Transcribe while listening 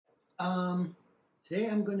Today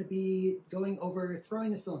I'm going to be going over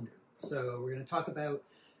throwing a cylinder. So we're going to talk about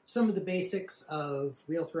some of the basics of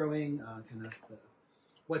wheel throwing,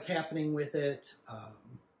 what's happening with it.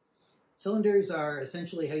 Cylinders are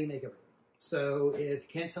essentially how you make everything. So if you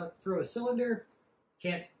can't throw a cylinder,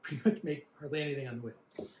 you can't pretty much make hardly anything on the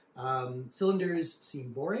wheel. Cylinders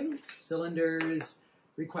seem boring. Cylinders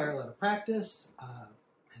require a lot of practice.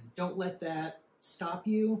 And don't let that stop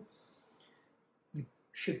you. You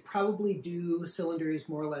should probably do cylinders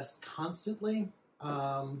more or less constantly.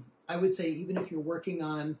 I would say even if you're working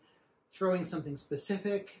on throwing something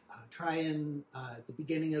specific, try and at the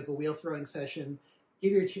beginning of a wheel throwing session,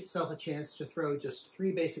 give yourself a chance to throw just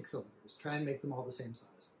 3 basic cylinders. Try and make them all the same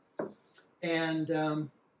size. And,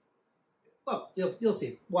 well, you'll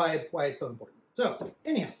see why it's so important. So,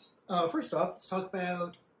 anyhow, first off, let's talk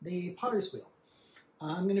about the potter's wheel.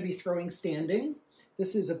 I'm going to be throwing standing.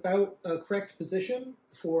 This is about a correct position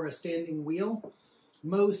for a standing wheel.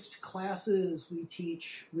 Most classes we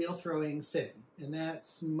teach wheel throwing sitting, and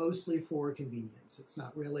that's mostly for convenience. It's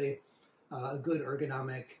not really a good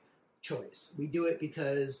ergonomic choice. We do it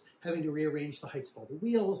because having to rearrange the heights of all the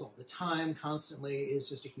wheels all the time, constantly, is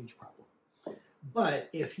just a huge problem. But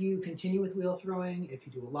if you continue with wheel throwing, if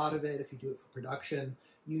you do a lot of it, if you do it for production,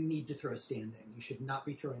 you need to throw standing. You should not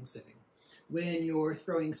be throwing sitting. When you're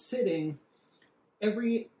throwing sitting,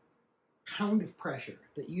 every pound of pressure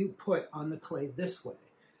that you put on the clay this way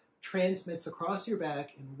transmits across your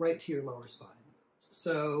back and right to your lower spine.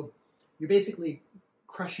 So you're basically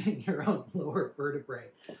crushing your own lower vertebrae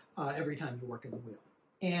every time you work in the wheel.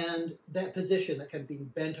 And that position, that kind of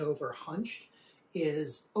being bent over, hunched,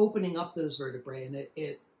 is opening up those vertebrae, and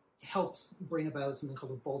it helps bring about something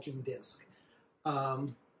called a bulging disc.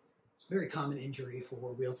 Very common injury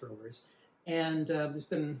for wheel throwers. And there's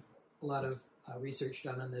been a lot of research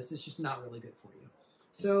done on this. It's just not really good for you.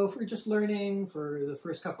 So if you're just learning for the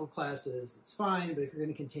first couple of classes, it's fine, but if you're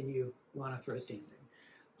going to continue, you want to throw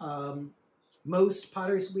standing. Most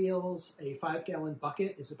potter's wheels, a 5-gallon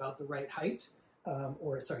bucket is about the right height, 2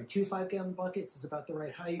 5-gallon buckets is about the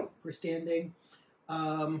right height for standing.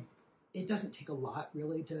 It doesn't take a lot,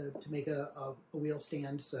 really, to make a wheel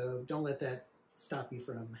stand, so don't let that stop you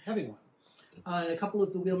from having one. And a couple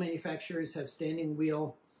of the wheel manufacturers have standing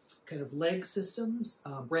wheel kind of leg systems.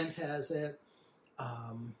 Brent has it.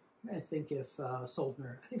 I think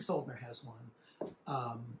Soldner has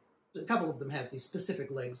one. A couple of them have these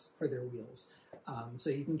specific legs for their wheels. So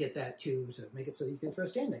you can get that too to make it so you can throw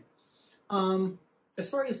standing. As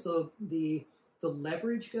far as the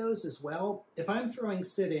leverage goes as well, if I'm throwing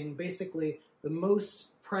sitting, basically the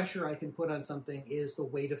most pressure I can put on something is the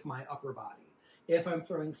weight of my upper body. If I'm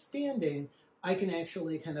throwing standing, I can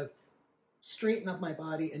actually kind of straighten up my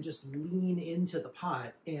body and just lean into the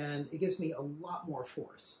pot, and it gives me a lot more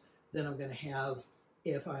force than I'm going to have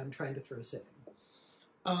if I'm trying to throw sitting.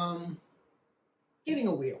 Getting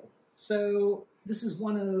a wheel. So this is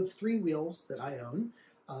one of 3 wheels that I own.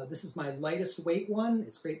 This is my lightest weight one.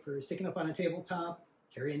 It's great for sticking up on a tabletop,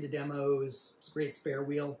 carry into demos. It's a great spare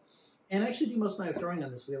wheel. And I actually do most of my throwing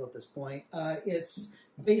on this wheel at this point. It's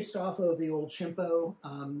based off of the old Shimpo,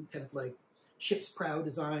 kind of like ship's prow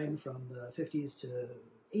design from the 50s to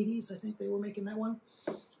 80s, I think they were making that one.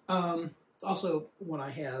 It's also one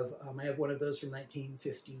I have. I have one of those from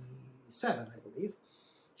 1957, I believe.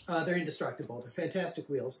 They're indestructible. They're fantastic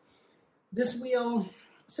wheels. This wheel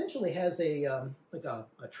essentially has a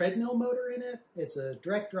treadmill motor in it. It's a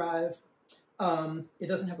direct drive. It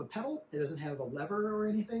doesn't have a pedal. It doesn't have a lever or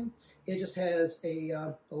anything. It just has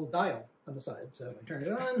a little dial on the side. So if I turn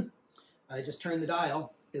it on, I just turn the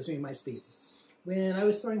dial. It gives me my speed. When I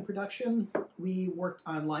was throwing production, we worked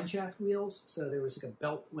on line shaft wheels. So there was like a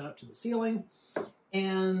belt that went up to the ceiling.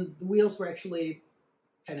 And the wheels were actually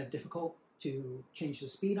kind of difficult to change the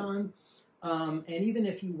speed on. And even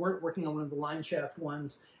if you weren't working on one of the line shaft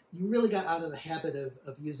ones, you really got out of the habit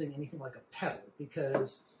of using anything like a pedal,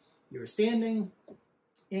 because you're standing,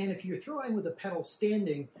 and if you're throwing with a pedal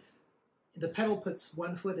standing, the pedal puts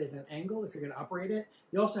one foot at an angle if you're going to operate it.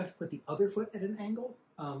 You also have to put the other foot at an angle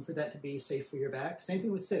for that to be safe for your back. Same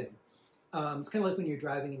thing with sitting. It's kind of like when you're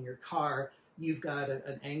driving in your car, you've got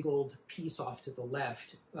an angled piece off to the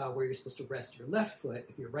left where you're supposed to rest your left foot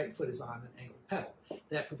if your right foot is on an angled pedal.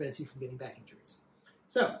 That prevents you from getting back injuries.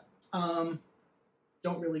 So,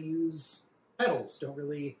 don't really use pedals.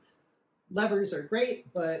 Levers are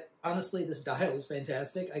great, but honestly, this dial is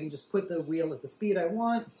fantastic. I can just put the wheel at the speed I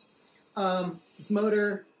want. This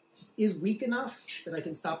motor is weak enough that I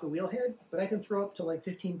can stop the wheel head, but I can throw up to like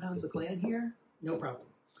 15 pounds of clay in here, no problem.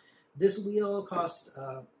 This wheel cost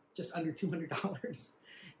just under $200.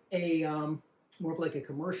 A more of like a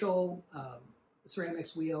commercial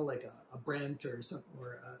ceramics wheel, like a Brent or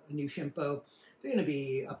a new Shimpo, they're going to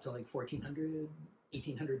be up to like $1,400,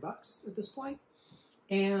 $1,800 at this point.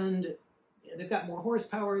 And they've got more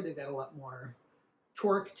horsepower, they've got a lot more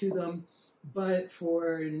torque to them. But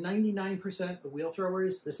for 99% of wheel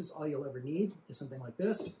throwers, this is all you'll ever need, is something like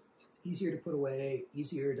this. It's easier to put away,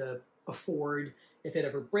 easier to afford. If it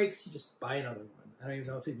ever breaks, you just buy another one. I don't even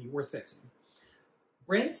know if it'd be worth fixing.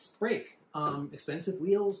 Brents break. Expensive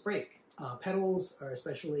wheels break. Pedals are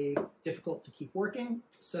especially difficult to keep working.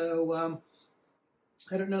 So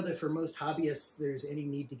I don't know that for most hobbyists there's any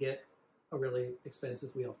need to get a really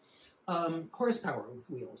expensive wheel. Horsepower with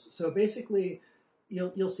wheels. So basically,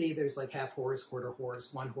 you'll see there's like half horse, quarter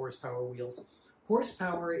horse, 1 horsepower wheels.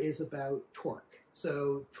 Horsepower is about torque.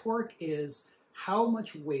 So torque is how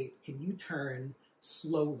much weight can you turn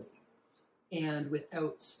slowly and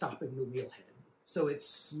without stopping the wheel head. So it's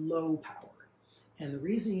slow power. And the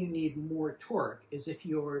reason you need more torque is if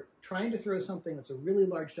you're trying to throw something that's a really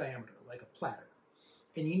large diameter, like a platter,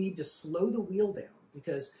 and you need to slow the wheel down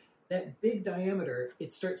because that big diameter,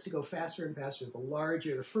 it starts to go faster and faster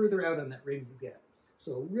the further out on that rim you get.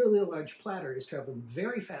 So a really large platter is traveling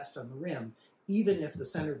very fast on the rim, even if the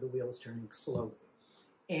center of the wheel is turning slowly.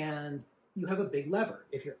 And you have a big lever.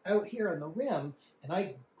 If you're out here on the rim and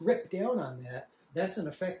I grip down on that, that's an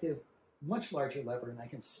effective, much larger lever, and I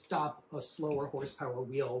can stop a slower horsepower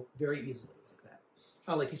wheel very easily like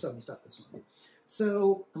that. Like you saw me stop this one.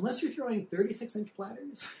 So unless you're throwing 36-inch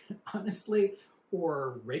platters, honestly,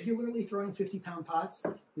 or regularly throwing 50-pound pots,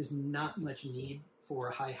 there's not much need for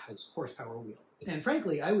a high horsepower wheel. And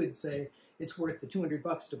frankly, I would say it's worth the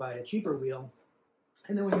 $200 to buy a cheaper wheel,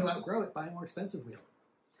 and then when you outgrow it, buy a more expensive wheel.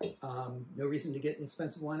 No reason to get an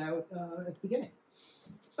expensive one out at the beginning.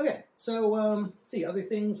 Okay, so let's see, other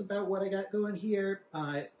things about what I got going here.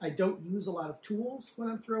 I don't use a lot of tools when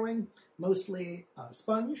I'm throwing, mostly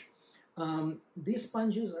sponge. These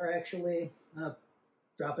sponges are actually,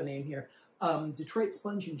 drop a name here, Detroit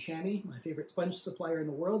Sponge and Chamois, my favorite sponge supplier in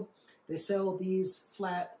the world. They sell these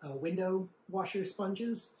flat window washer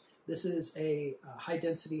sponges. This is a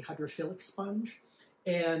high-density hydrophilic sponge,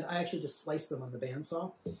 and I actually just slice them on the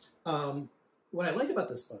bandsaw. What I like about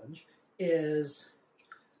this sponge is,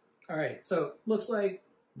 all right, so looks like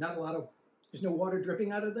there's no water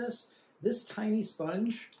dripping out of this. This tiny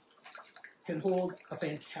sponge can hold a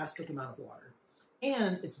fantastic amount of water.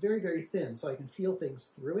 And it's very, very thin, so I can feel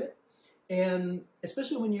things through it. And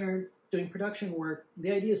especially when you're doing production work,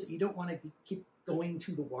 the idea is that you don't want to keep going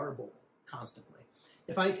to the water bowl constantly.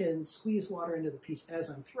 If I can squeeze water into the piece as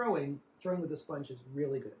I'm throwing with the sponge is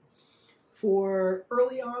really good. For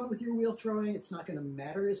early on with your wheel throwing, it's not going to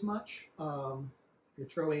matter as much. If you're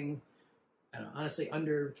throwing, I don't know, honestly,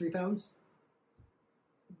 under 3 pounds,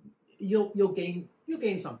 you'll gain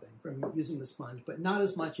something from using the sponge, but not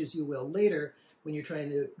as much as you will later when you're trying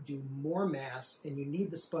to do more mass and you need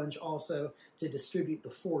the sponge also to distribute the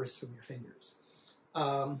force from your fingers.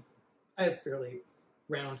 I have fairly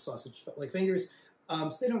round sausage-like fingers, so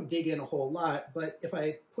they don't dig in a whole lot, but if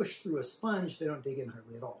I push through a sponge, they don't dig in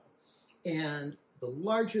hardly at all. And the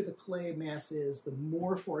larger the clay mass is, the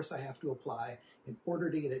more force I have to apply in order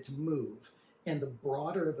to get it to move. And the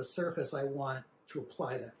broader of a surface I want to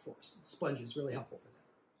apply that force. The sponge is really helpful for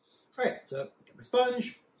that. All right, so I got my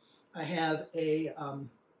sponge. I have a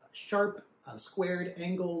sharp, squared,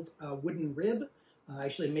 angled wooden rib. I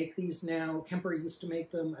actually make these now. Kemper used to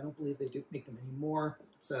make them. I don't believe they do make them anymore.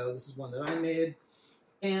 So this is one that I made.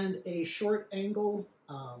 And a short angle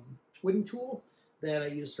wooden tool that I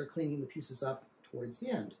use for cleaning the pieces up towards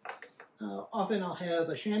the end. Often I'll have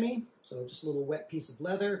a chamois, so just a little wet piece of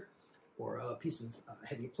leather, or a piece of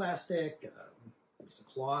heavy plastic, a piece of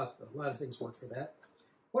cloth. A lot of things work for that.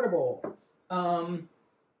 Water bowl.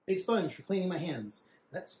 Big sponge for cleaning my hands.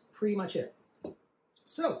 That's pretty much it.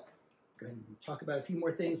 So, go ahead and talk about a few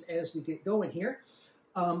more things as we get going here.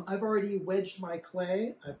 I've already wedged my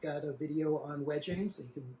clay. I've got a video on wedging, so you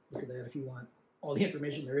can look at that if you want all the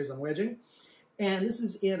information there is on wedging. And this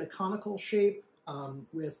is in a conical shape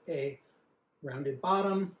with a rounded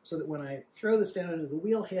bottom, so that when I throw this down into the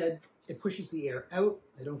wheel head, it pushes the air out.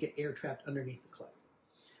 I don't get air trapped underneath the clay.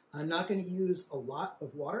 I'm not going to use a lot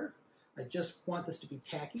of water. I just want this to be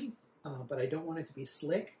tacky, but I don't want it to be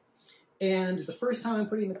slick. And the first time I'm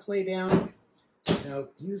putting the clay down,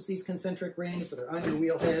 use these concentric rings that are on your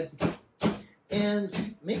wheel head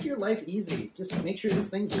and make your life easy. Just make sure this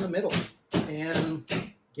thing's in the middle and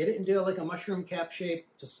get it into like a mushroom cap shape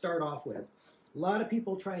to start off with. A lot of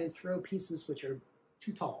people try and throw pieces which are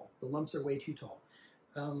too tall. The lumps are way too tall.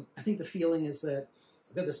 I think the feeling is that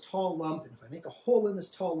I've got this tall lump, and if I make a hole in this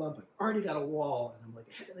tall lump, I've already got a wall, and I'm like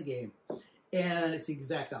ahead of the game. And it's the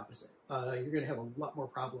exact opposite. You're going to have a lot more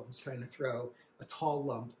problems trying to throw a tall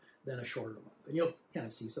lump than a shorter lump. And you'll kind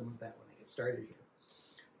of see some of that when I get started here.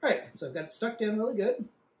 All right, so I've got it stuck down really good.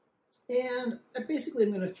 And I basically am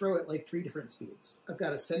going to throw it like 3 different speeds. I've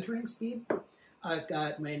got a centering speed, I've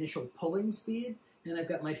got my initial pulling speed, and I've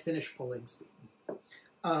got my finish pulling speed.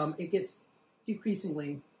 It gets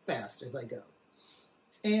decreasingly fast as I go.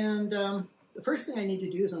 And the first thing I need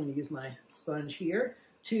to do is I'm going to use my sponge here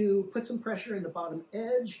to put some pressure in the bottom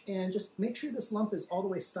edge and just make sure this lump is all the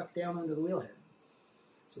way stuck down under the wheel head.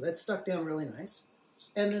 So that's stuck down really nice.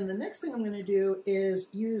 And then the next thing I'm going to do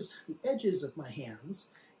is use the edges of my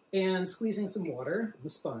hands and squeezing some water, the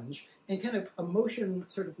sponge, and kind of a motion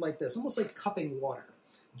sort of like this, almost like cupping water,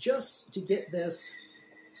 just to get this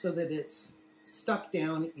so that it's stuck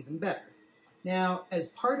down even better. Now, as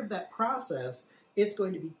part of that process, it's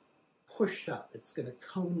going to be pushed up. It's going to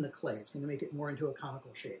cone the clay. It's going to make it more into a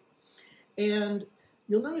conical shape. And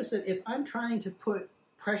you'll notice that if I'm trying to put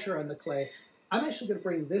pressure on the clay, I'm actually going to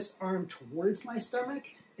bring this arm towards my stomach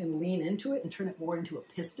and lean into it and turn it more into a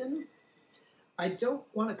piston. I don't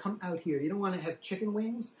want to come out here. You don't want to have chicken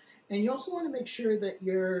wings. And you also want to make sure that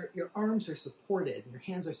your arms are supported and your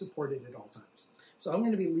hands are supported at all times. So I'm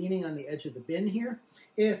going to be leaning on the edge of the bin here.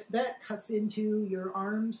 If that cuts into your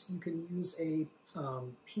arms, you can use a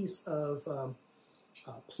piece of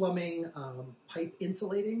plumbing pipe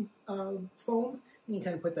insulating foam. You can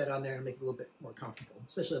kind of put that on there and make it a little bit more comfortable,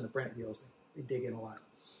 especially on the Brent wheels. They dig in a lot.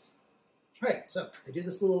 All right, so I do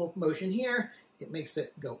this little motion here. It makes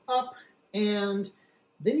it go up, and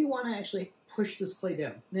then you want to actually push this clay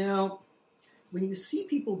down. Now, when you see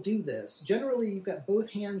people do this, generally you've got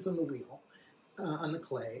both hands on the wheel, on the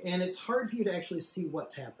clay, and it's hard for you to actually see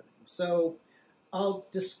what's happening. So I'll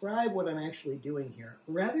describe what I'm actually doing here.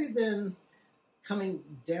 Rather than coming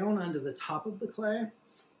down onto the top of the clay,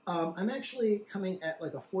 I'm actually coming at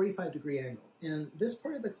like a 45-degree angle. And this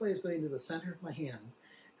part of the clay is going to the center of my hand.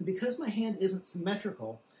 And because my hand isn't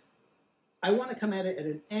symmetrical, I want to come at it at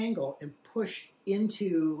an angle and push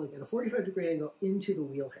into, like at a 45-degree angle, into the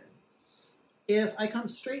wheel head. If I come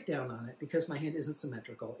straight down on it, because my hand isn't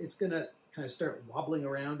symmetrical, it's going to kind of start wobbling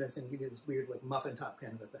around, and it's going to give you this weird like muffin top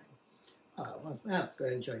kind of a thing. Let's go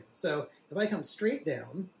ahead and show you. So if I come straight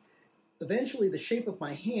down, eventually the shape of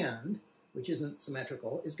my hand, which isn't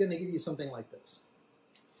symmetrical, is going to give you something like this.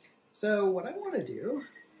 So what I want to do,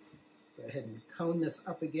 go ahead and cone this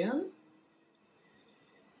up again,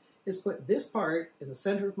 is put this part in the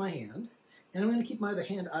center of my hand, and I'm going to keep my other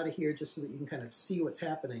hand out of here just so that you can kind of see what's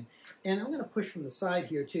happening. And I'm going to push from the side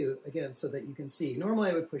here too, again, so that you can see.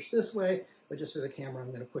 Normally I would push this way, but just for the camera I'm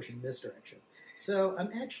going to push in this direction. So I'm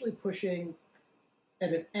actually pushing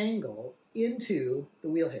at an angle into the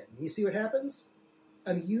wheel head. You see what happens?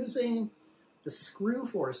 I'm using the screw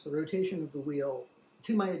force, the rotation of the wheel,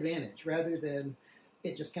 to my advantage, rather than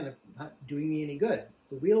it just kind of not doing me any good.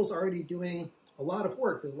 The wheel's already doing a lot of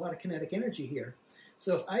work. There's a lot of kinetic energy here.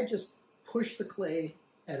 So if I just push the clay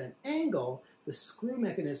at an angle, the screw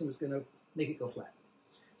mechanism is going to make it go flat.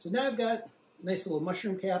 So now I've got a nice little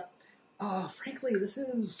mushroom cap. Frankly, this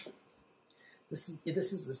is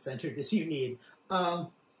as centered as you need.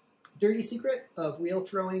 Dirty secret of wheel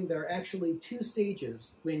throwing, there are actually 2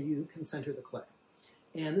 stages when you can center the clay.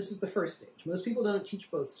 And this is the first stage. Most people don't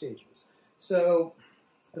teach both stages. So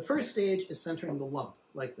the first stage is centering the lump,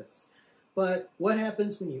 like this. But what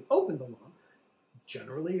happens when you open the lump?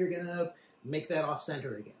 Generally, you're going to make that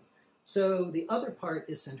off-center again. So the other part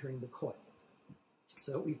is centering the coil.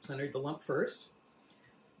 So we've centered the lump first.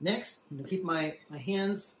 Next, I'm going to keep my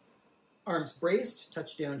hands, arms braced,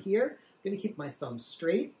 touch down here. I'm going to keep my thumb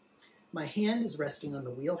straight. My hand is resting on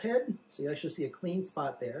the wheel head, so you actually see a clean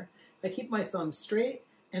spot there. I keep my thumb straight,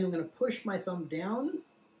 and I'm going to push my thumb down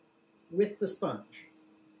with the sponge.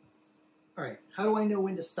 All right, how do I know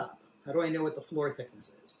when to stop? How do I know what the floor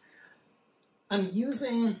thickness is? I'm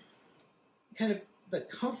using kind of the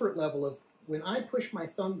comfort level of when I push my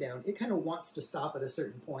thumb down, it kind of wants to stop at a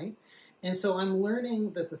certain point. And so I'm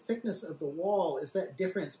learning that the thickness of the wall is that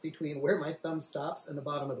difference between where my thumb stops and the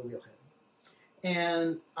bottom of the wheel head.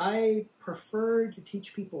 And I prefer to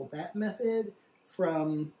teach people that method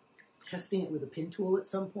from testing it with a pin tool at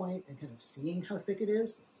some point and kind of seeing how thick it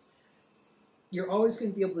is. You're always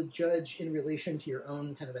going to be able to judge in relation to your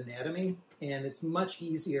own kind of anatomy, and it's much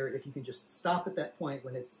easier if you can just stop at that point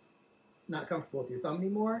when it's not comfortable with your thumb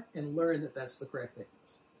anymore and learn that that's the correct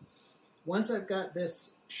thickness. Once I've got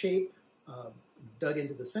this shape dug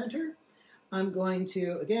into the center, I'm going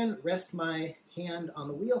to, again, rest my hand on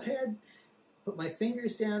the wheel head, put my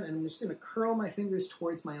fingers down, and I'm just going to curl my fingers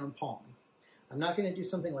towards my own palm. I'm not going to do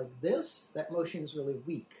something like this. That motion is really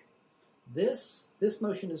weak. This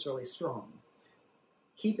motion is really strong.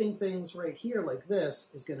 Keeping things right here like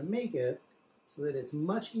this is going to make it so that it's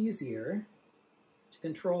much easier to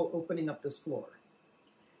control opening up this floor.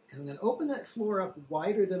 And I'm going to open that floor up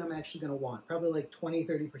wider than I'm actually going to want, probably like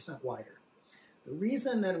 20–30% wider. The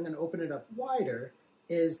reason that I'm going to open it up wider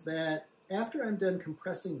is that after I'm done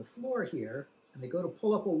compressing the floor here, and I go to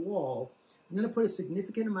pull up a wall, I'm going to put a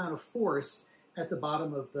significant amount of force at the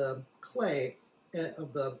bottom of the clay,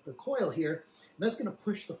 of the coil here, and that's going to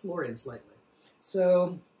push the floor in slightly.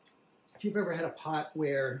 So if you've ever had a pot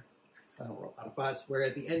where, or a lot of pots, where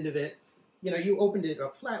at the end of it, you opened it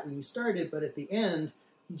up flat when you started, but at the end,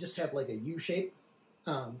 you just have like a U-shape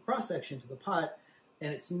cross-section to the pot,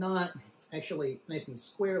 and it's not actually nice and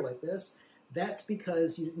square like this. That's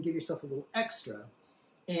because you didn't give yourself a little extra,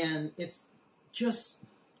 and it's just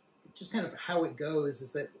kind of how it goes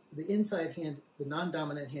is that the inside hand, the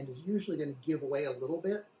non-dominant hand, is usually going to give away a little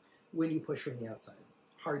bit when you push from the outside.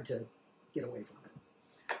 It's hard to get away from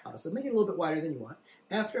it. So make it a little bit wider than you want.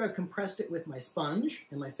 After I've compressed it with my sponge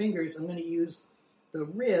and my fingers, I'm going to use the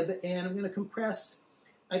rib, and I'm going to compress.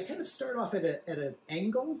 I kind of start off at an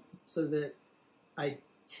angle so that I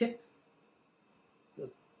tip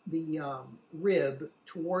the rib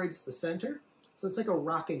towards the center. So it's like a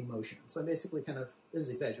rocking motion. So I'm basically kind of, this is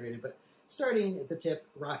exaggerated, but starting at the tip,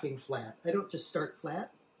 rocking flat. I don't just start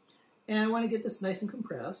flat. And I want to get this nice and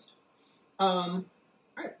compressed. All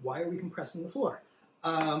right, why are we compressing the floor?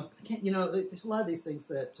 I can't, there's a lot of these things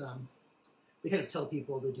that we kind of tell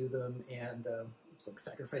people to do them, and it's like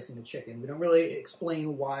sacrificing a chicken. We don't really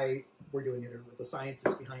explain why we're doing it or what the science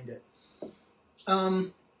is behind it.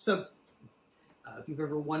 If you've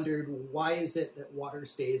ever wondered why is it that water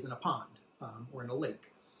stays in a pond or in a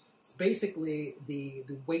lake, it's basically the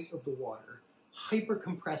weight of the water hyper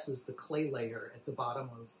compresses the clay layer at the bottom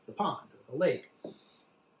of the pond or the lake.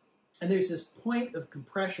 And there's this point of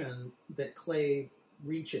compression that clay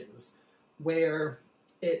reaches where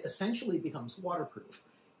it essentially becomes waterproof.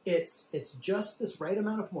 It's just this right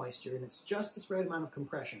amount of moisture, and it's just this right amount of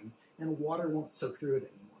compression, and water won't soak through it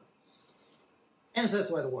anymore. And so that's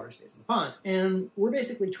why the water stays in the pond. And we're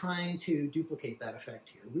basically trying to duplicate that effect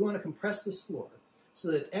here. We want to compress this floor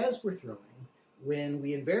so that as we're throwing, when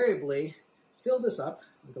we invariably fill this up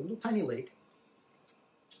like a little tiny lake,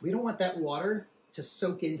 we don't want that water to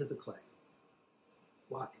soak into the clay.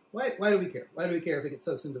 Why? Why do we care? Why do we care if it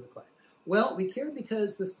soaks into the clay? Well, we care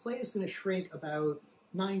because this clay is going to shrink about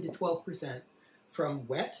 9 to 12% from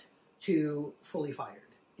wet to fully fired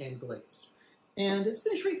and glazed. And it's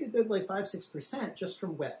going to shrink a good like 5–6% just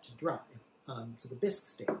from wet to dry to the bisque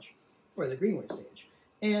stage or the greenware stage.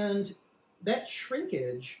 And that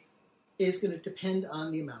shrinkage is going to depend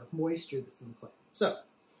on the amount of moisture that's in the clay. So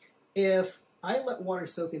if I let water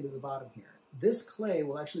soak into the bottom here, this clay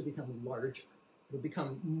will actually become larger. It'll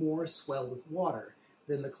become more swell with water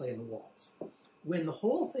than the clay in the walls. When the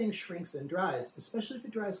whole thing shrinks and dries, especially if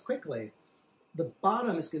it dries quickly, the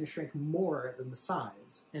bottom is going to shrink more than the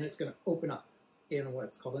sides, and it's going to open up in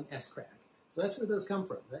what's called an S-crack. So that's where those come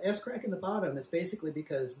from. The S-crack in the bottom is basically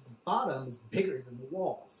because the bottom is bigger than the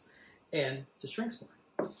walls, and it just shrinks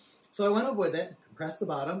more. So I want to avoid that, compress the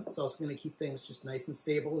bottom. It's also going to keep things just nice and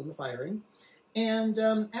stable in the firing. And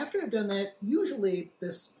after I've done that, usually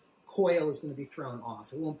this coil is going to be thrown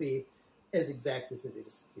off. It won't be as exact as it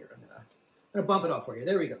is here. I'm going to bump it off for you.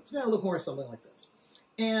 There we go. It's going to look more something like this.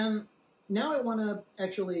 And now I want to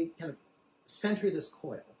actually kind of center this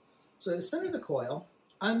coil. So to center the coil,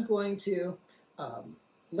 I'm going to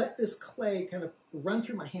let this clay kind of run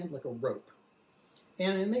through my hand like a rope.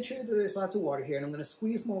 And I'm going to make sure that there's lots of water here, and I'm going to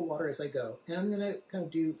squeeze more water as I go. And I'm going to kind of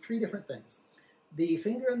do 3 different things. The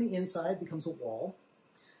finger on the inside becomes a wall.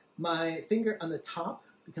 My finger on the top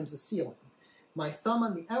becomes a ceiling. My thumb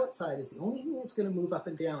on the outside is the only thing that's going to move up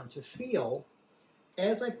and down to feel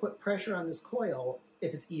as I put pressure on this coil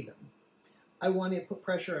if it's even. I want to put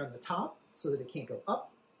pressure on the top so that it can't go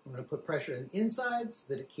up. I'm going to put pressure on the inside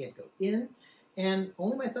so that it can't go in. And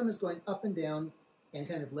only my thumb is going up and down and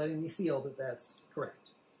kind of letting me feel that that's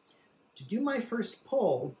correct. To do my first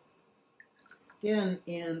pull, again,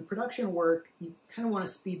 in production work, you kind of want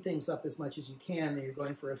to speed things up as much as you can, and you're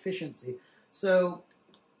going for efficiency. So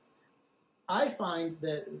I find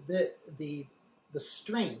that the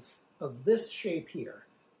strength of this shape here,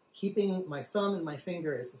 keeping my thumb and my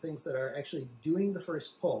finger as the things that are actually doing the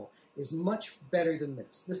first pull, is much better than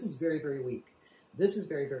this. This is very, very weak. This is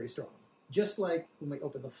very, very strong. Just like when we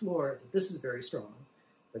open the floor, this is very strong,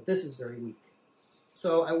 but this is very weak.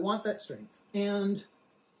 So I want that strength. And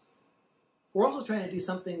we're also trying to do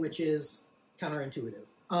something which is counterintuitive.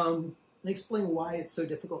 And explain why it's so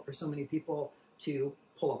difficult for so many people to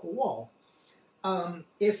pull up a wall.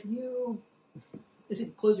 If you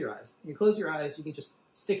close your eyes. You close your eyes, you can just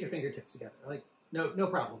stick your fingertips together. Like, no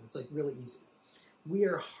problem. It's like really easy. We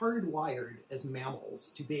are hardwired as mammals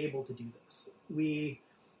to be able to do this. We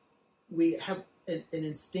have an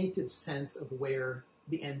instinctive sense of where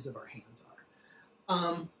the ends of our hands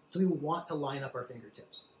are. So we want to line up our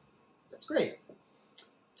fingertips. That's great.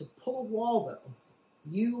 To pull a wall, though,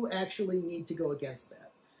 you actually need to go against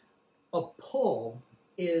that. A pull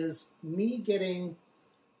is me getting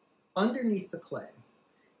underneath the clay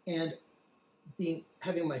and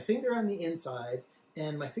having my finger on the inside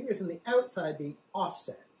and my fingers on the outside being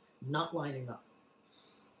offset, not lining up.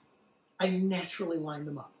 I naturally line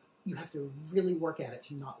them up. You have to really work at it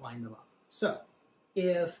to not line them up. So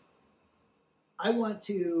if I want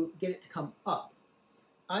to get it to come up,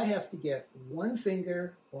 I have to get one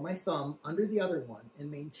finger or my thumb under the other one and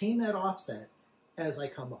maintain that offset as I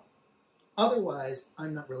come up. Otherwise,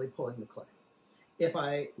 I'm not really pulling the clay. If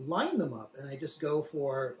I line them up and I just go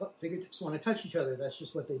for, fingertips want to touch each other, that's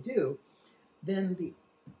just what they do, then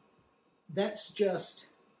that's just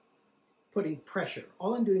putting pressure.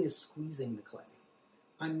 All I'm doing is squeezing the clay.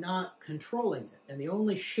 I'm not controlling it. And the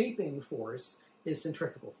only shaping force is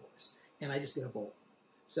centrifugal force. And I just get a bowl.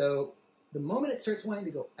 So the moment it starts wanting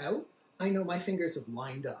to go out, I know my fingers have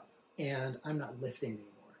lined up and I'm not lifting anymore.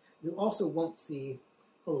 You also won't see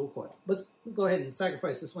a little coil. Let's go ahead and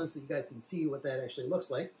sacrifice this one so you guys can see what that actually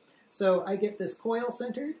looks like. So I get this coil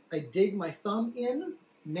centered. I dig my thumb in.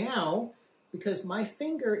 Now, because my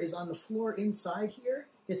finger is on the floor inside here,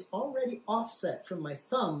 it's already offset from my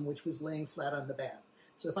thumb, which was laying flat on the bat.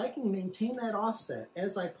 So if I can maintain that offset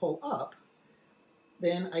as I pull up,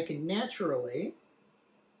 then I can naturally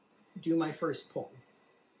do my first pull.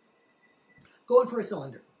 Going for a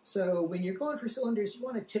cylinder. So when you're going for cylinders, you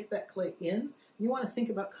want to tip that clay in. You want to think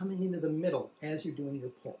about coming into the middle as you're doing your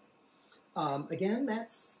pull. Again,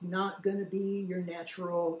 that's not going to be your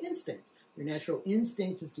natural instinct. Your natural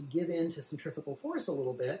instinct is to give in to centrifugal force a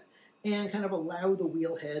little bit and kind of allow the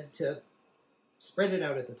wheel head to spread it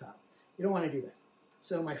out at the top. You don't want to do that.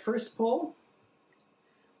 So my first pull,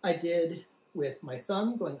 I did with my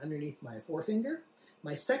thumb going underneath my forefinger.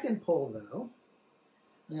 My second pull, though,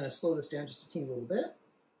 I'm going to slow this down just a teeny little bit,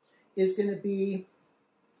 is going to be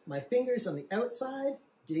my fingers on the outside,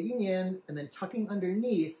 digging in, and then tucking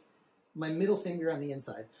underneath my middle finger on the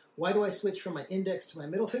inside. Why do I switch from my index to my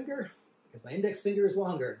middle finger? Because my index finger is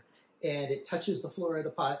longer, and it touches the floor of the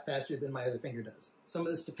pot faster than my other finger does. Some of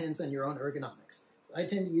this depends on your own ergonomics. So I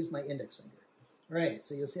tend to use my index finger. All right,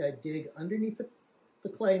 so you'll see I dig underneath the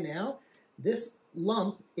clay now. This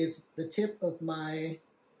lump is the tip of my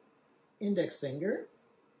index finger.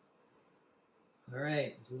 All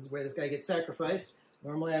right, so this is where this guy gets sacrificed.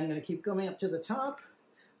 Normally I'm going to keep going up to the top,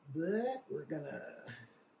 but we're going to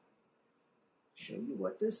show you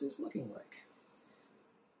what this is looking like.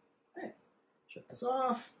 All right, shut this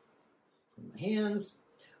off, clean my hands.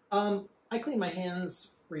 I clean my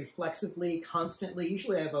hands reflexively, constantly.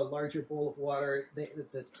 Usually I have a larger bowl of water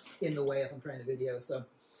that's in the way if I'm trying to video, so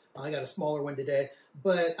I got a smaller one today.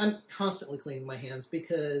 But I'm constantly cleaning my hands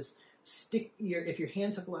because if your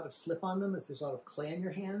hands have a lot of slip on them, if there's a lot of clay in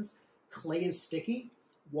your hands, clay is sticky,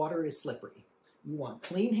 water is slippery. You want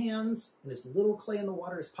clean hands and as little clay in the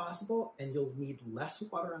water as possible, and you'll need less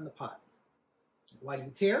water on the pot. Why do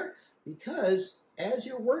you care? Because as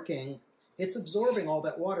you're working, it's absorbing all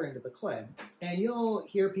that water into the clay. And you'll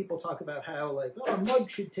hear people talk about how, like, oh, a mug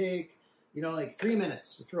should take, like 3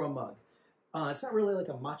 minutes to throw a mug. It's not really like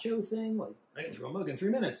a macho thing, like, I can throw a mug in 3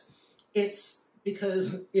 minutes. It's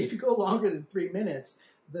because if you go longer than 3 minutes,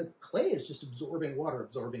 the clay is just absorbing water,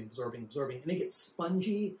 absorbing, and it gets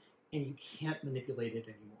spongy, and you can't manipulate it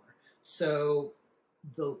anymore. So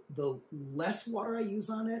the less water I use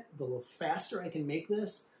on it, the faster I can make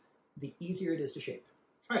this, the easier it is to shape.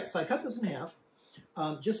 All right, so I cut this in half,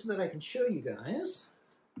 just so that I can show you guys.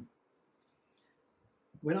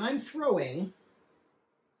 When I'm throwing,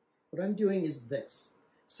 what I'm doing is this.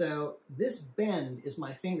 So this bend is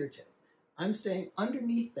my fingertip. I'm staying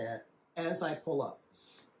underneath that as I pull up.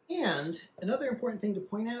 And another important thing to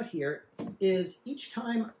point out here is each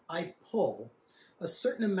time I pull, a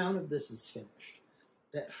certain amount of this is finished.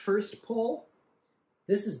 That first pull,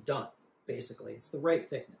 this is done, basically. It's the right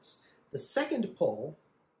thickness. The second pull,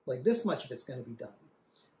 like this much of it's going to be done.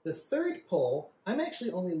 The third pull, I'm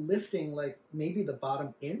actually only lifting like maybe the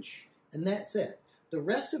bottom inch, and that's it. The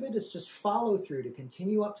rest of it is just follow through to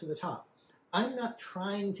continue up to the top. I'm not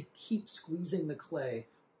trying to keep squeezing the clay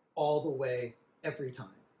all the way every time.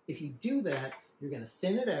 If you do that, you're going to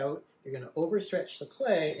thin it out, you're going to overstretch the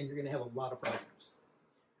clay, and you're going to have a lot of problems.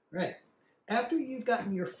 All right. After you've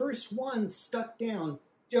gotten your first one stuck down,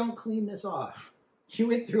 don't clean this off. You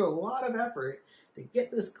went through a lot of effort to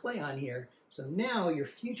get this clay on here, so now your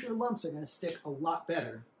future lumps are going to stick a lot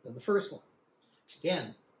better than the first one.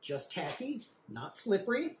 Again, just tacky, not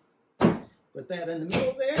slippery. Put that in the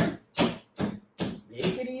middle there.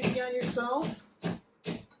 Make it easy on yourself. All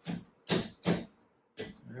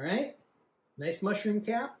right, nice mushroom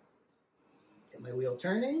cap. Get my wheel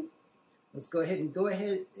turning. Let's go ahead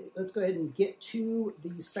and get to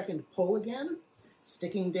the second pull again.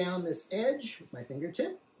 Sticking down this edge with my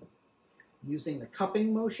fingertip, using the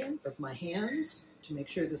cupping motion of my hands to make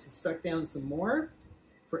sure this is stuck down some more.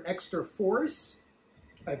 For extra force,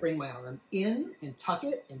 I bring my arm in and tuck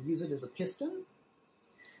it and use it as a piston.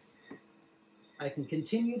 I can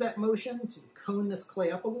continue that motion to cone this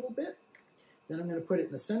clay up a little bit. Then I'm going to put it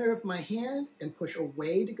in the center of my hand and push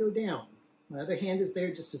away to go down. My other hand is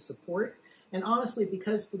there just to support. And honestly,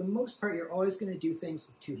 because for the most part, you're always going to do things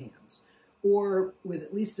with two hands, or with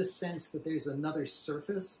at least a sense that there's another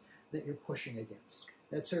surface that you're pushing against.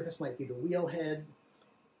 That surface might be the wheel head.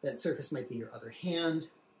 That surface might be your other hand,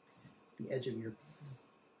 the edge of your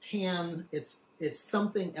pan. It's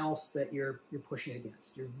something else that you're pushing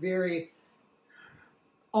against. You're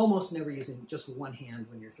almost never using just one hand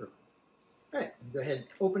when you're throwing. All right, go ahead and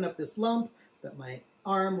open up this lump. Got my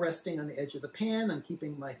arm resting on the edge of the pan. I'm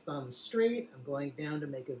keeping my thumb straight. I'm going down to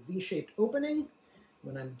make a V-shaped opening.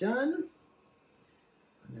 When I'm done,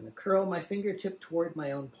 I'm going to curl my fingertip toward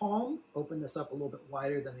my own palm, open this up a little bit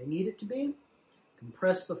wider than I need it to be,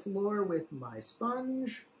 compress the floor with my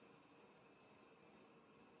sponge,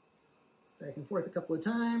 back and forth a couple of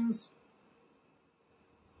times.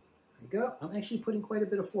 There we go. I'm actually putting quite a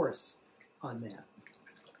bit of force on that.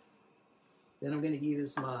 Then I'm going to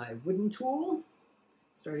use my wooden tool,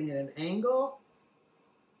 starting at an angle,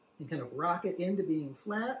 and kind of rock it into being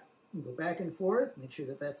flat, and go back and forth, make sure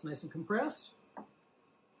that that's nice and compressed. All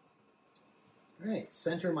right,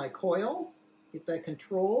 center my coil, get that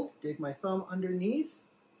controlled, dig my thumb underneath.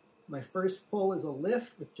 My first pull is a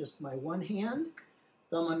lift with just my one hand,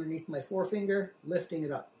 thumb underneath my forefinger, lifting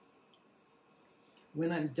it up.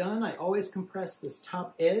 When I'm done, I always compress this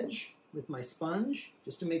top edge with my sponge,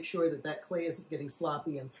 just to make sure that that clay isn't getting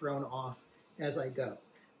sloppy and thrown off as I go.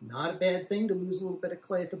 Not a bad thing to lose a little bit of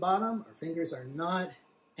clay at the bottom. Our fingers are not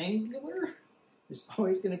angular. There's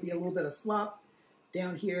always going to be a little bit of slop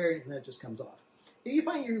down here, and that just comes off. If you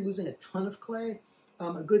find you're losing a ton of clay,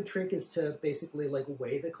 a good trick is to basically like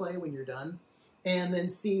weigh the clay when you're done, and then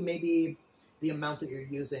see maybe the amount that you're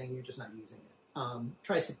using, you're just not using it.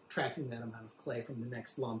 Try subtracting that amount of clay from the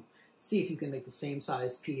next lump. See if you can make the same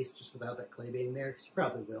size piece just without that clay being there, because you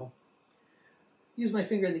probably will. Use my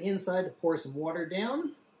finger on the inside to pour some water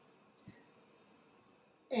down.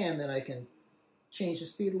 And then I can change the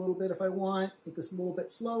speed a little bit if I want, make this a little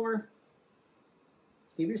bit slower.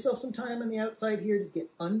 Give yourself some time on the outside here to get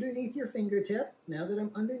underneath your fingertip. Now that I'm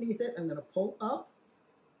underneath it, I'm going to pull up.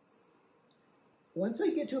 Once I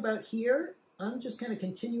get to about here, I'm just kind of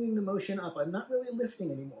continuing the motion up. I'm not really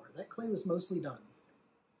lifting anymore. That clay was mostly done.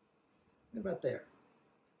 What about there?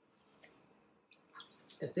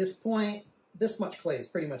 At this point, this much clay is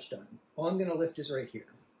pretty much done. All I'm going to lift is right here.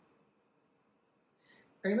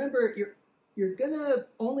 Remember, you're going to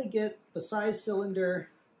only get the size cylinder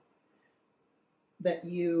that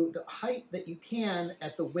the height that you can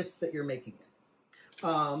at the width that you're making it.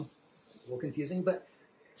 A little confusing, but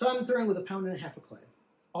so I'm throwing with 1.5 pounds of clay.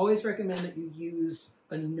 Always recommend that you use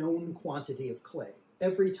a known quantity of clay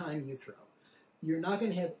every time you throw. You're not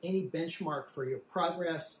going to have any benchmark for your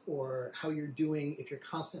progress or how you're doing if you're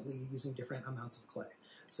constantly using different amounts of clay.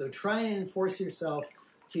 So try and force yourself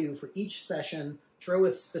to, for each session, throw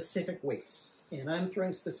with specific weights. And I'm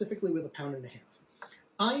throwing specifically with 1.5 pounds.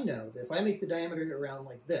 I know that if I make the diameter around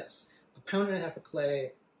like this, 1.5 pounds of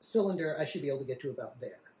clay cylinder, I should be able to get to about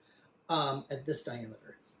there at this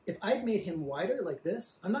diameter. If I'd made him wider like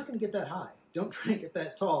this, I'm not going to get that high. Don't try and get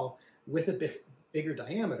that tall with a bigger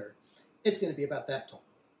diameter. It's going to be about that tall.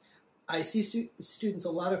 I see students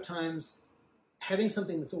a lot of times having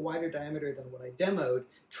something that's a wider diameter than what I demoed,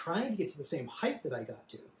 trying to get to the same height that I got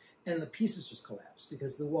to, and the pieces just collapse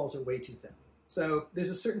because the walls are way too thin. So there's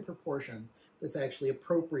a certain proportion that's actually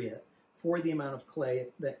appropriate for the amount of clay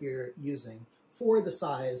that you're using for the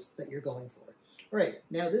size that you're going for. All right,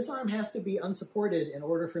 now this arm has to be unsupported in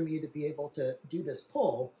order for me to be able to do this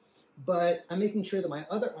pull, but I'm making sure that my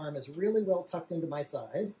other arm is really well tucked into my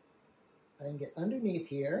side. I can get underneath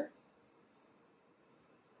here.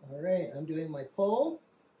 All right, I'm doing my pull.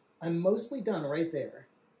 I'm mostly done right there.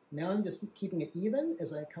 Now I'm just keeping it even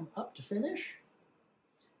as I come up to finish.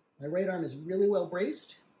 My right arm is really well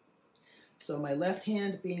braced, so my left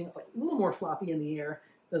hand being a little more floppy in the air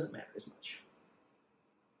doesn't matter as much.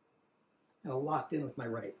 Now locked in with my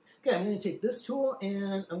right. Okay, I'm going to take this tool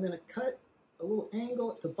and I'm going to cut a little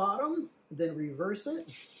angle at the bottom, then reverse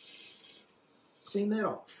it, clean that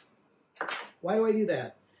off. Why do I do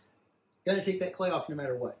that? Going to take that clay off no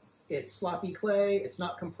matter what. It's sloppy clay, it's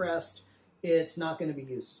not compressed, it's not going to be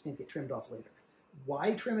used, it's going to get trimmed off later.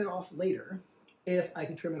 Why trim it off later if I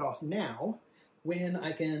can trim it off now when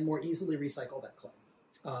I can more easily recycle that clay?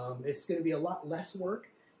 It's going to be a lot less work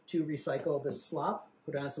to recycle this slop,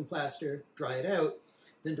 put on some plaster, dry it out,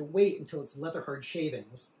 than to wait until it's leather hard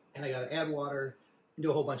shavings and I got to add water and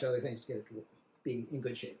do a whole bunch of other things to get it to be in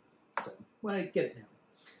good shape. So when I get it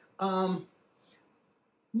now.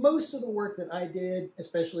 Most of the work that I did,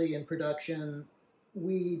 especially in production,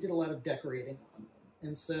 we did a lot of decorating on them.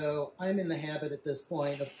 And so I'm in the habit at this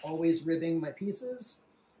point of always ribbing my pieces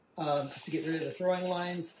just to get rid of the throwing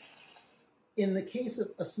lines. In the case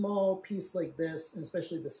of a small piece like this, and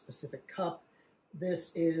especially this specific cup,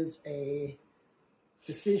 this is a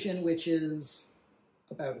decision which is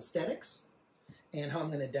about aesthetics and how I'm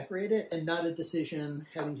going to decorate it, and not a decision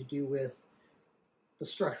having to do with the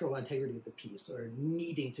structural integrity of the piece or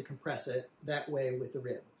needing to compress it that way with the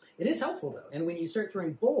rib. It is helpful though, and when you start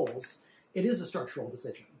throwing bowls, it is a structural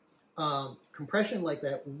decision. Compression like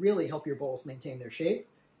that will really help your bowls maintain their shape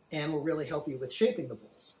and will really help you with shaping the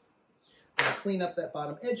bowls. I'm going to clean up that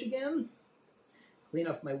bottom edge again, clean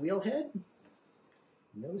off my wheel head.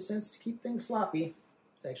 No sense to keep things sloppy.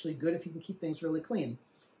 It's actually good if you can keep things really clean.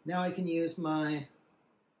 Now I can use my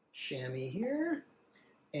chamois here,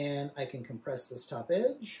 and I can compress this top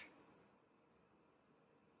edge.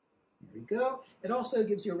 There we go. It also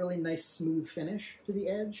gives you a really nice smooth finish to the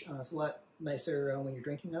edge. It's a lot nicer when you're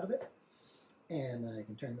drinking out of it. And I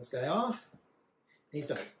can turn this guy off. And he's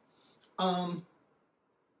done.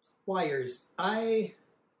 Wires. I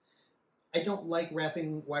don't like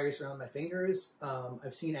wrapping wires around my fingers.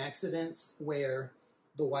 I've seen accidents where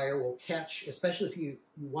the wire will catch, especially if you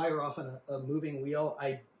wire off on a moving wheel.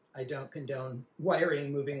 I don't condone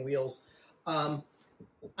wiring moving wheels.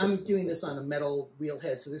 I'm doing this on a metal wheel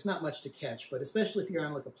head, so there's not much to catch, but especially if you're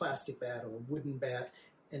on like a plastic bat or a wooden bat,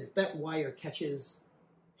 and if that wire catches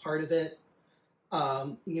part of it,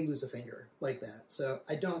 you can lose a finger like that. So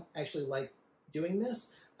I don't actually like doing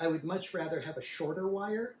this. I would much rather have a shorter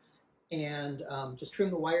wire and just trim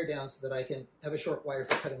the wire down so that I can have a short wire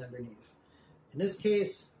for cutting underneath. In this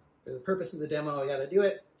case, for the purpose of the demo, I got to do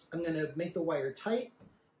it. I'm going to make the wire tight,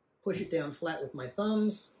 push it down flat with my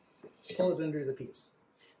thumbs, pull it under the piece.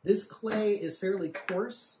 This clay is fairly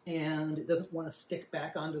coarse and it doesn't want to stick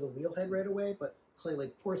back onto the wheel head right away, but clay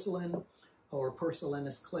like porcelain or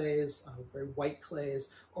porcelainous clays, very white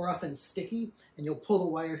clays, are often sticky, and you'll pull the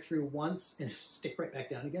wire through once and it'll stick right back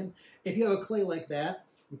down again. If you have a clay like that,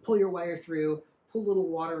 you pull your wire through, pull a little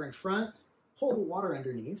water in front, pull the water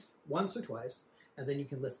underneath once or twice, and then you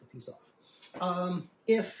can lift the piece off.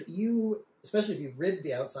 Especially if you ribbed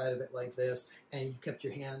the outside of it like this and you kept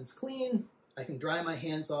your hands clean, I can dry my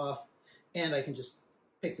hands off and I can just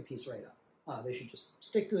pick the piece right up. They should just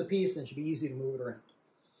stick to the piece and it should be easy to move it around.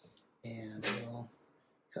 And we'll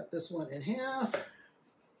cut this one in half.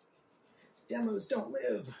 Demos don't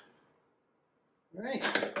live. All right,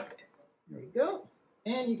 there we go.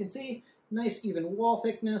 And you can see nice even wall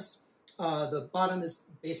thickness. The bottom is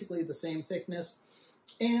basically the same thickness.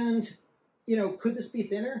 And, you know, could this be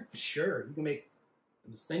thinner? Sure, you can make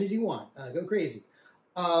them as thin as you want. Go crazy.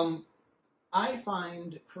 I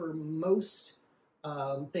find for most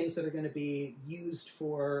things that are going to be used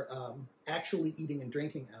for actually eating and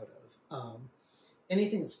drinking out of,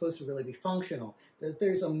 anything that's supposed to really be functional, that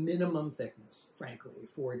there's a minimum thickness, frankly,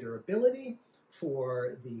 for durability,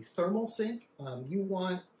 for the thermal sink. You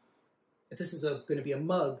want, if this is going to be a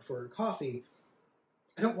mug for coffee,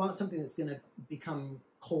 I don't want something that's going to become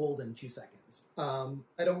cold in 2 seconds.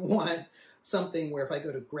 I don't want something where if I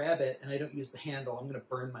go to grab it and I don't use the handle, I'm going to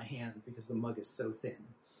burn my hand because the mug is so thin.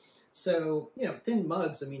 So, you know, thin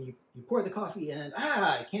mugs, I mean, you pour the coffee in,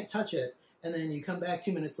 I can't touch it. And then you come back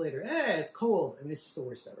 2 minutes later, it's cold. I mean, it's just the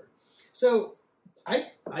worst ever. So I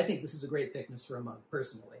think this is a great thickness for a mug,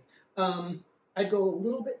 personally. I'd go a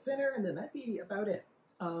little bit thinner, and then that'd be about it.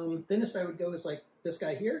 Thinnest I would go is like this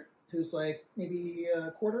guy here, who's like maybe a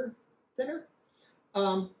quarter thinner.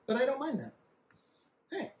 But I don't mind that.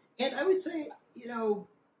 Hey, and I would say, you know,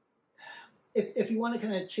 if you want to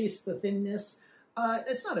kind of chase the thinness,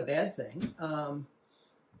 it's not a bad thing.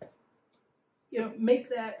 You know, make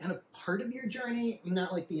that kind of part of your journey,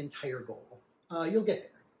 not like the entire goal. You'll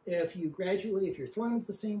get if you're throwing with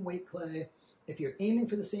the same weight clay, if you're aiming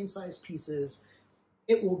for the same size pieces,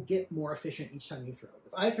 it will get more efficient each time you throw.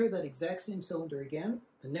 If I throw that exact same cylinder again,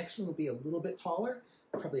 the next one will be a little bit taller,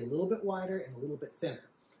 probably a little bit wider, and a little bit thinner.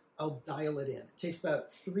 I'll dial it in. It takes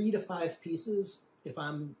about 3 to 5 pieces. If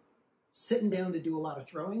I'm sitting down to do a lot of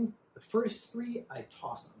throwing, the first 3, I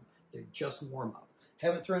toss them. They're just warm-up.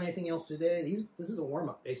 Haven't thrown anything else today. This is a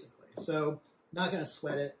warm-up, basically. So not going to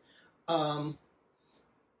sweat it.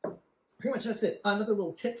 Pretty much that's it. Another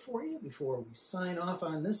little tip for you before we sign off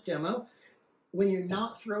on this demo. When you're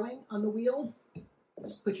not throwing on the wheel,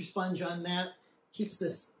 just put your sponge on that. Keeps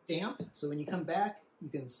this damp, so when you come back, you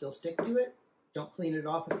can still stick to it. Don't clean it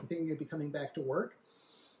off if you think you're going to be coming back to work.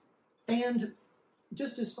 And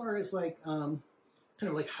just as far as like, kind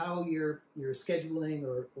of like how you're scheduling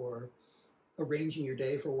or arranging your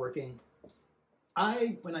day for working,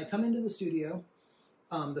 when I come into the studio,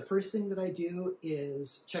 the first thing that I do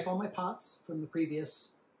is check all my pots from the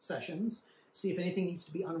previous sessions, see if anything needs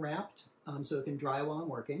to be unwrapped so it can dry while I'm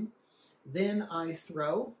working. Then I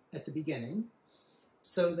throw at the beginning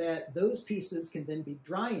so that those pieces can then be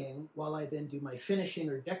drying while I then do my finishing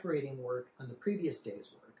or decorating work on the previous day's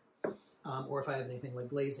work, or if I have anything like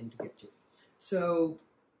glazing to get to. So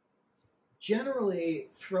generally,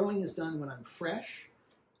 throwing is done when I'm fresh,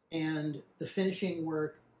 and the finishing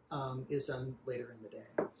work is done later in the day.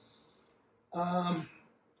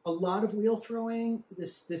 A lot of wheel throwing,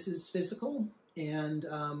 this is physical, and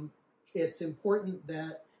it's important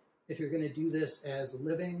that if you're going to do this as a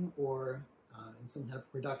living or in some kind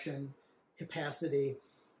of production capacity,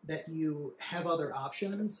 that you have other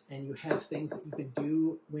options and you have things that you can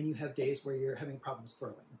do when you have days where you're having problems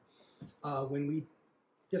throwing. When we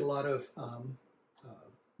did a lot of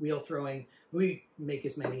wheel throwing, we make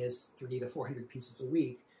as many as 300 to 400 pieces a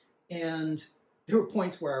week, and there were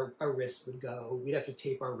points where our wrists would go. We'd have to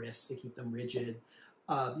tape our wrists to keep them rigid.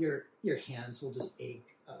 Your hands will just ache.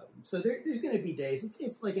 So there's going to be days.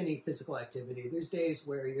 It's like any physical activity. There's days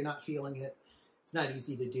where you're not feeling it. It's not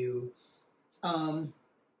easy to do.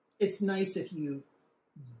 It's nice if you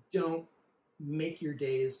don't make your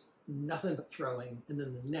days nothing but throwing, and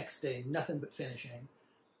then the next day nothing but finishing.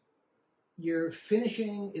 Your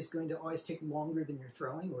finishing is going to always take longer than your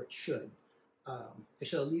throwing, or it should.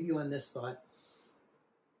 Actually, I'll leave you on this thought.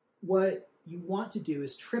 What you want to do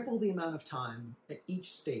is triple the amount of time at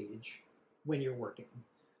each stage when you're working.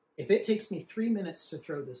 If it takes me 3 minutes to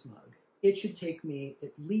throw this mug, it should take me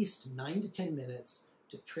at least 9 to 10 minutes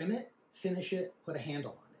to trim it, finish it, put a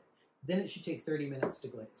handle on it. Then it should take 30 minutes to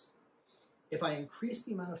glaze. If I increase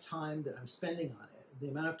the amount of time that I'm spending on it, the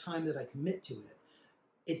amount of time that I commit to it,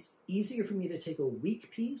 it's easier for me to take a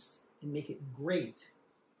weak piece and make it great.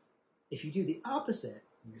 If you do the opposite,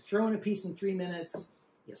 you're throwing a piece in 3 minutes,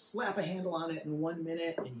 you slap a handle on it in 1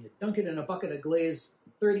 minute, and you dunk it in a bucket of glaze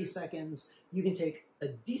in 30 seconds, you can take a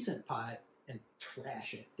decent pot and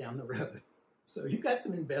trash it down the road. So you've got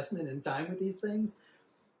some investment in time with these things.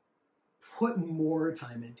 Put more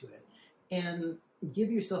time into it and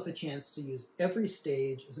give yourself a chance to use every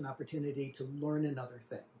stage as an opportunity to learn another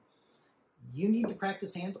thing. You need to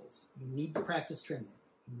practice handles. You need to practice trimming.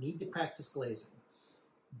 You need to practice glazing.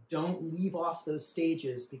 Don't leave off those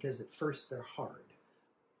stages because at first they're hard.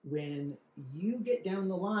 When you get down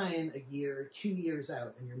the line a year, 2 years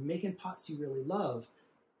out, and you're making pots you really love,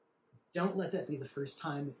 don't let that be the first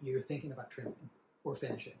time that you're thinking about trimming or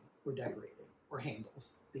finishing or decorating or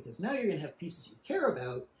handles, because now you're going to have pieces you care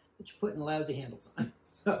about that you're putting lousy handles on.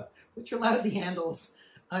 So put your lousy handles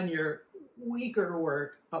on your weaker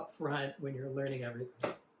work up front when you're learning everything.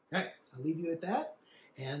 All right, I'll leave you at that.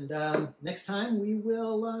 And next time we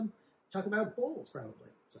will talk about bowls, probably.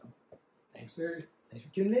 So thanks for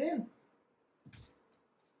tuning in.